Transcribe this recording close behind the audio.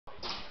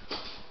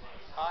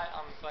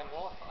Glenn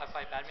Warfe. I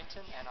play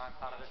badminton and I'm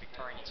part of the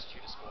Victorian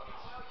Institute of Sport.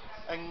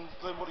 And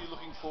Glenn, what are you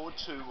looking forward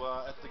to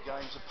at the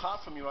games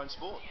apart from your own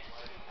sport?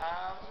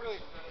 Really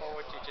looking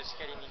forward to just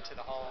getting into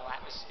the whole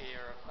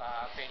atmosphere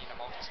of being in a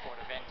multi-sport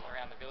event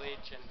around the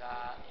village, and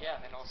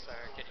then also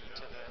getting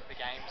into the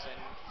games and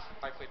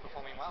hopefully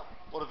performing well.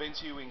 What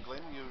events are you in,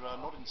 Glenn? You're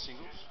not in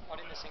singles?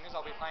 Not in the singles.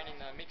 I'll be playing in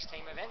the mixed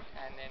team event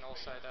and then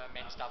also the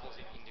men's doubles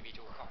in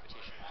individual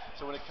competition.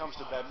 So when it comes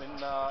to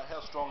badminton,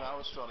 how strong are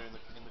Australia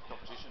in the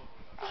competition?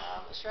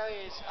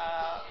 Australia is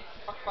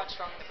quite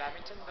strong in the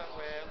badminton, but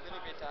we're a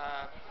little bit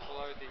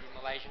below the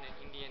Malaysian and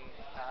Indian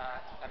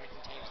badminton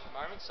teams at the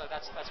moment. So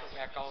that's what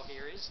our goal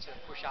here is, to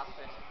push up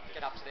and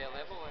get up to their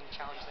level and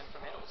challenge them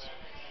for medals.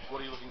 What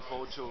are you looking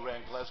forward to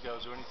around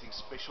Glasgow? Is there anything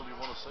special you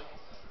want to see?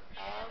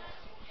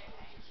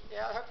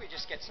 I hope we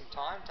just get some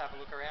time to have a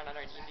look around. I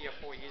know in India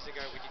 4 years ago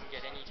we didn't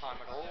get any time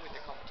at all with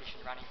the competition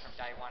running from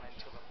day one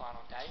until the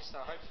final day. So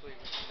hopefully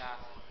we can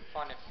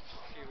find a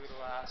few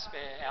little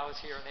spare hours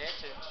here and there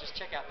to just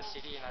check out the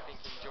city and I think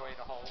enjoy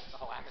the whole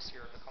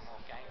atmosphere of the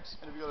Commonwealth Games.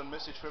 And have you got a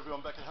message for everyone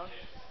back at home?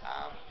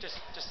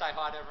 Just say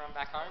hi to everyone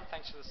back home.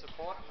 Thanks for the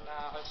support and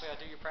hopefully I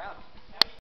do you proud.